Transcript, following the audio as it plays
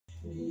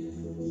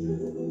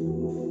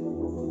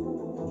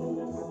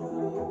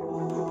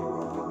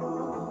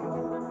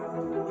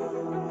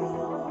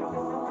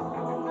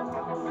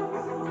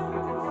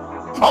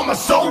I'm a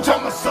soldier,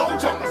 I'm a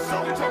soldier, I'm a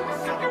soldier.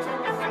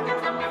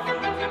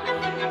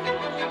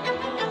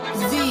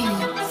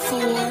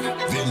 V4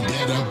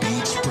 Vendetta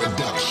Beats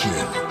Production.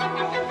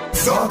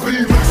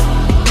 Zgibova.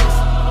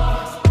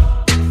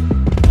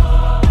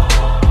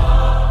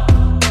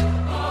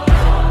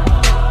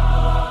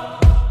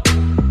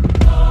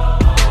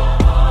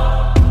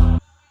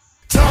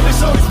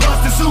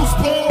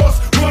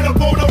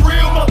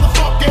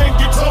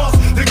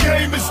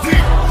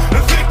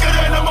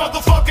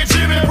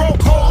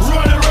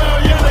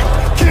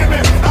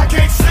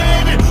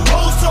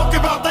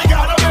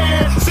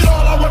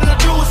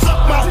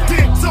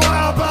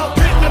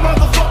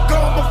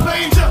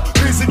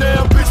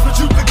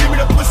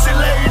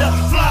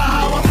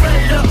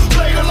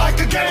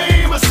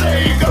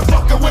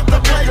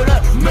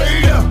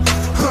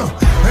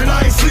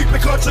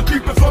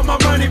 Keeping for my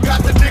money,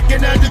 got the dick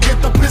and then you get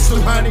the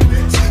pistol, honey.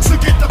 So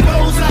get the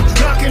blows out,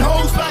 knocking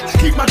hoes back,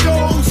 keep my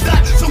dough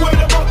stacked. So where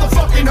the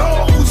motherfucking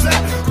hoes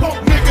at? Punk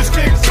niggas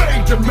can't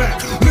fade the Mac.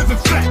 Living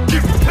fat,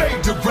 getting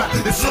paid to rap.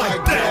 It's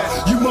like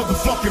that. You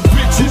motherfucking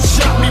bitches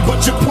shot me,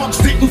 but your punks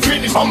didn't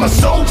finish. I'm a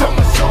soldier, I'm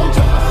a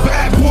soldier.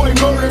 Bad boy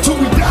murder till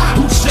we die.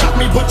 Who shot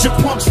me, but your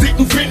punks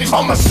didn't finish?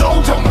 I'm a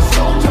soldier, I'm a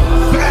soldier.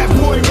 Bad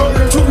boy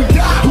murder till we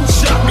die. Who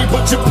shot me,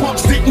 but your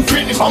punks didn't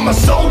finish? I'm a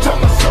soldier,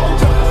 I'm a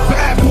soldier.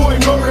 Bad boy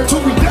murder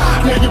till we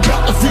die. Now you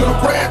about to feel the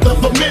wrath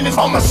of the minute.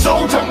 I'm a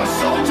soldier, I'm a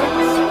soldier.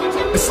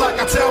 It's like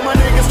I tell my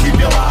niggas, keep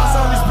your eyes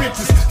on these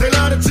bitches. They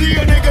love to G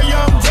a nigga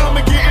young, dumb,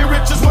 and getting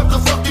riches. What the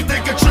fuck you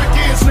think a trick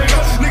is, nigga?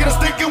 Nigga that's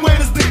thinking with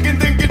his dick and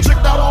then get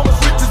tricked out all his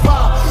riches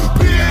by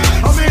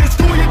bitch. I'm here to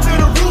school you to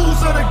the rules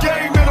of the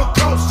game, it'll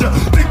cost ya.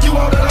 Think you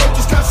on that hoe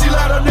just cause she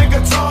let a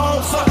nigga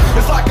toss her.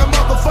 It's like a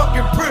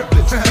motherfucking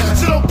privilege.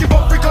 She don't give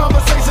up free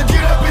conversation, get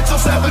that bitch on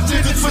 7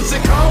 digits when she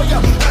call ya.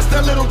 That's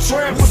that little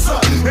tramp, what's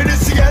up? And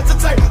if she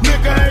hesitate,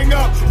 nigga hang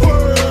up,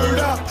 word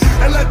up.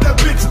 And let that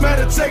bitch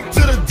meditate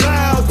to the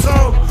dial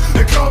tone.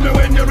 And call me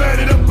when you're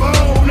ready to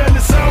bone. And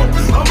it's on,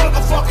 I'm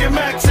motherfucking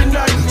Max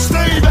tonight.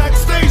 Stay back,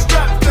 stay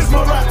strapped, cause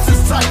my raps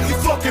is tight. You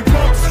fucking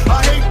punks,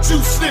 I hate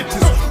you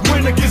snitches.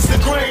 Win against the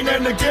grain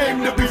and the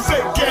game to be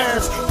fake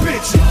ass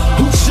bitches.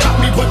 Who shot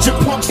me but your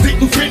punks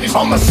didn't finish?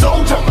 I'm a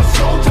soldier, I'm a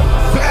soldier.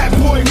 Bad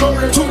boy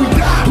murder till we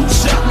die. Who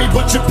shot me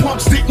but your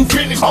punks didn't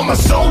finish? I'm a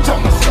soldier,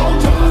 I'm a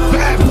soldier.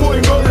 Bad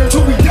boy murder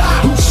till we die.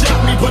 Who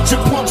shot me but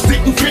your punks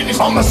didn't finish?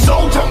 I'm a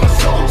soldier, I'm a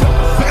soldier.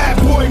 Bad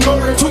boy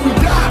murder till we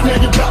die.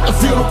 Now you about to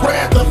feel the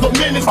wrath of the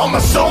minute. I'm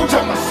a soldier,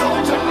 I'm a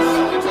soldier.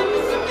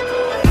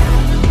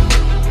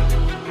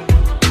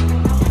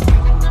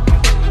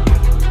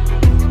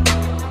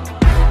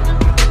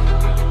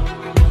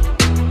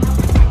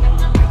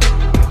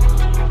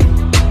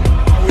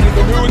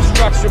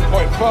 Extraction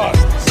point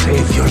fast.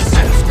 Save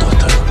yourself,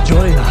 daughter.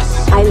 Join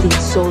us. I lead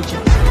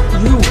soldiers.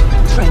 You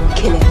train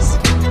killers.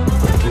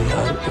 But we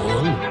are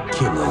all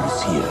killers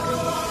here.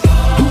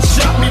 Who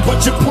shot me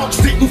but your punks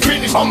didn't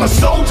finish? I'm a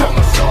soldier, I'm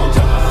a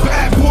soldier.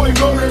 Bad boy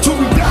murder till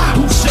we die.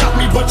 Who shot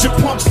me but your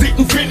punks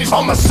didn't finish?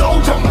 I'm a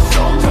soldier, I'm a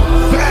soldier.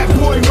 Bad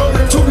boy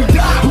murder till we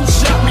die. Who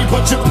shot me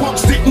but your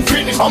punks didn't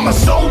finish? I'm a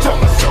soldier,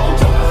 I'm a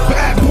soldier.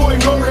 Bad boy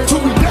murder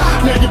till we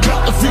die. Now you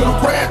about to feel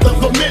the wrath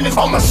of the minute.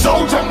 I'm a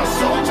soldier, I'm a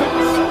soldier.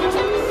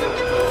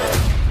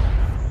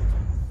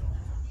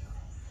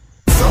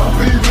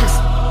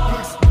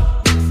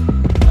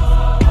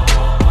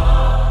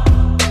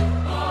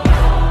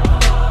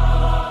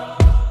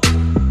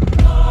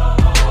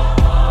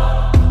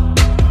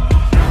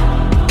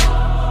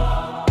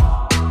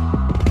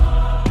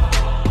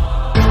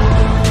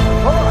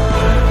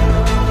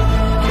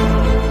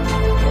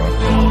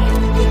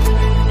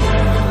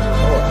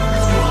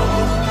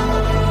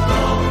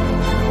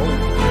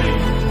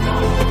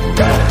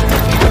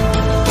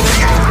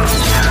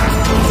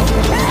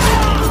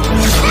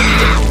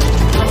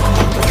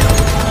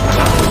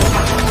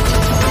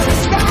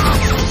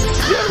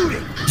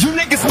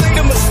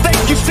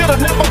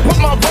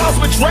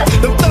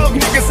 The thug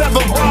niggas have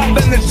arrived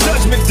in the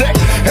judgment day.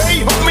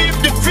 Hey, homie, if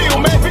you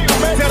feel me,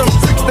 tell them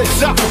tricks they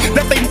shot,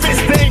 that they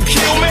missed, they ain't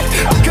kill me.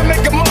 I can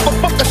make a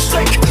motherfucker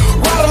shake,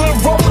 rattle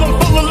and roll, I'm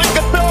full of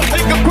liquor, thug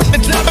nigga, quick to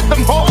jab at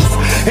them hoes.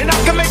 And I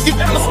can make you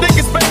jealous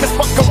niggas famous,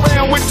 fuck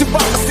around with you,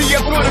 about to see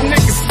up with them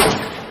niggas.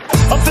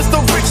 I'm just a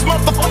rich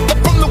motherfucker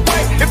from the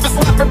way. If it's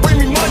rapping, bring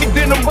me money,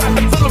 then I'm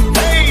rapping till I'm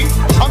paid.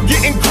 I'm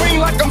getting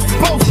green like I'm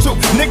supposed to.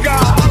 Nigga, I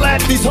holla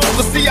at these hoes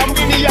to see how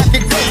many I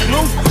can go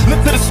through.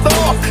 Look to the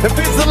stars and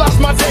visualize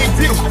my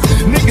debut.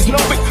 Niggas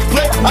know it,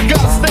 play, I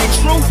gotta stay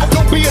true.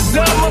 Don't be a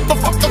dumb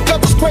motherfucker, cause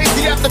it's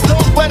crazy at the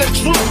door. Let a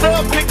true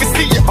thug nigga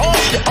see you home,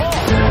 you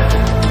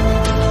home.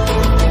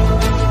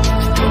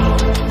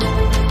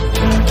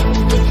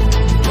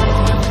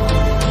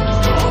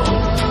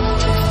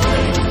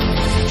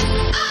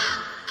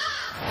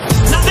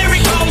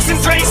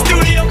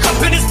 Studio,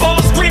 cupping his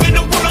balls, screaming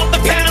the wood off the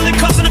panel and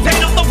cussing the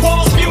paint off the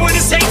walls, spewing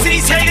his hate to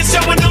these haters,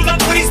 showing no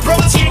love for these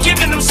bros. He ain't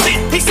giving them shit.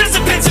 He says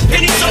a pinch of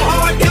penny so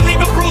hard, he'll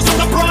leave a bruise on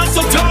the bronze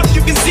so dark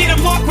you can see the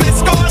mark with his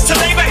scars. Till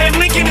Abraham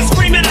Lincoln is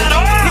screaming at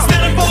all. These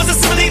metaphors are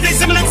silly, they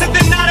similar to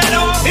them not at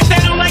all. If they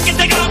don't like it,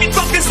 they can all be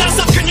fucking stuff.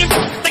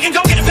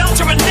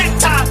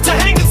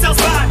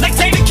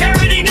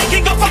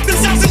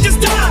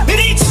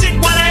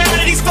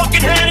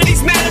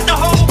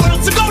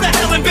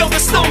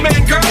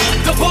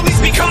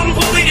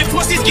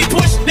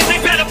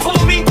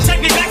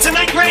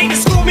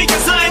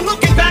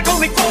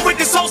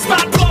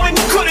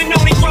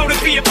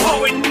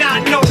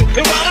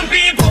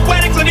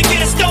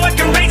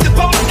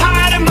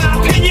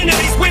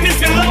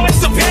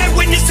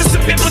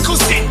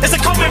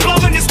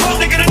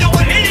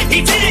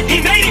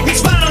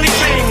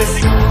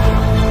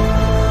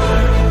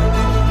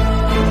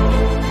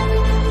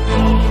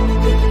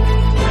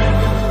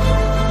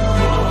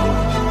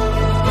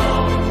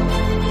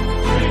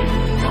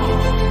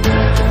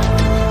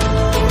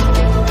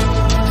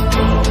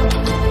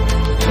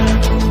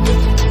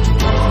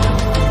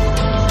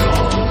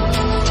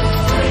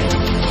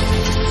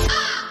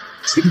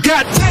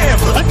 Goddamn,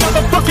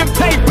 another fucking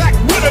payback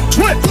with a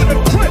twist.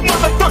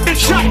 Motherfucking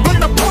shot, but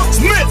the punks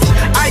miss.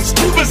 Ice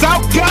Cube is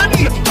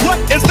outgunned. What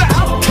is the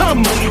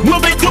outcome? Will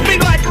they do me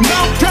like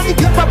Malcolm?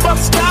 Cause I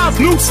bust styles,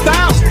 new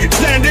styles,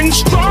 standing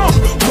strong.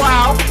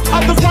 Wow,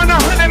 others run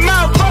 100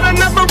 miles, but I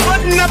never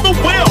run, never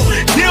will.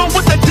 Deal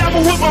with the devil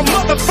with my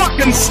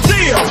motherfucking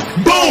steel.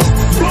 Boom,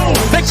 boom.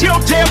 They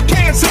killed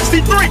JFK in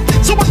 63.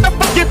 So what the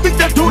fuck you think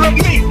they do to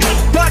me?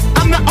 But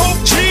I'm the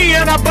OG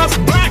and I bust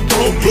back.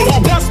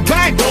 Bust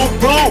back.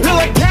 Till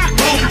it cat.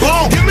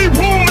 Give me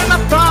room in the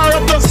fire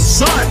of the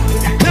sun.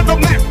 Hear the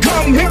Mac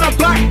come, hear the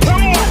black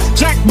come.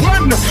 Jack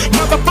run.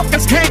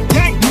 Motherfuckers can't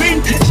gank me.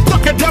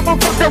 Fuck a devil,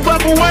 fuck a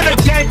rebel and a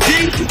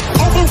Yankee.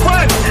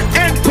 Overrun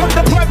and put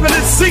the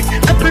presidency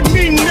at the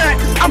knee neck.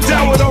 I'm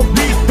down with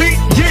OBB,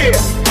 yeah.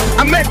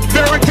 I met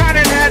Farrakhan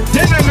and had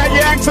dinner. Now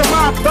you asking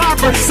my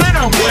 5%.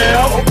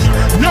 Well,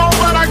 no,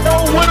 but I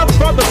go where the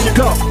brothers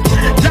go.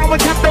 Down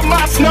with Captain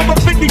Moss, number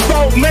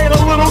 54, made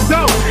a little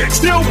dough.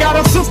 Still got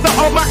a sister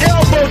on my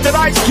elbow that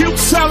Ice Cube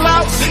sell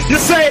out. You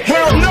say, hey.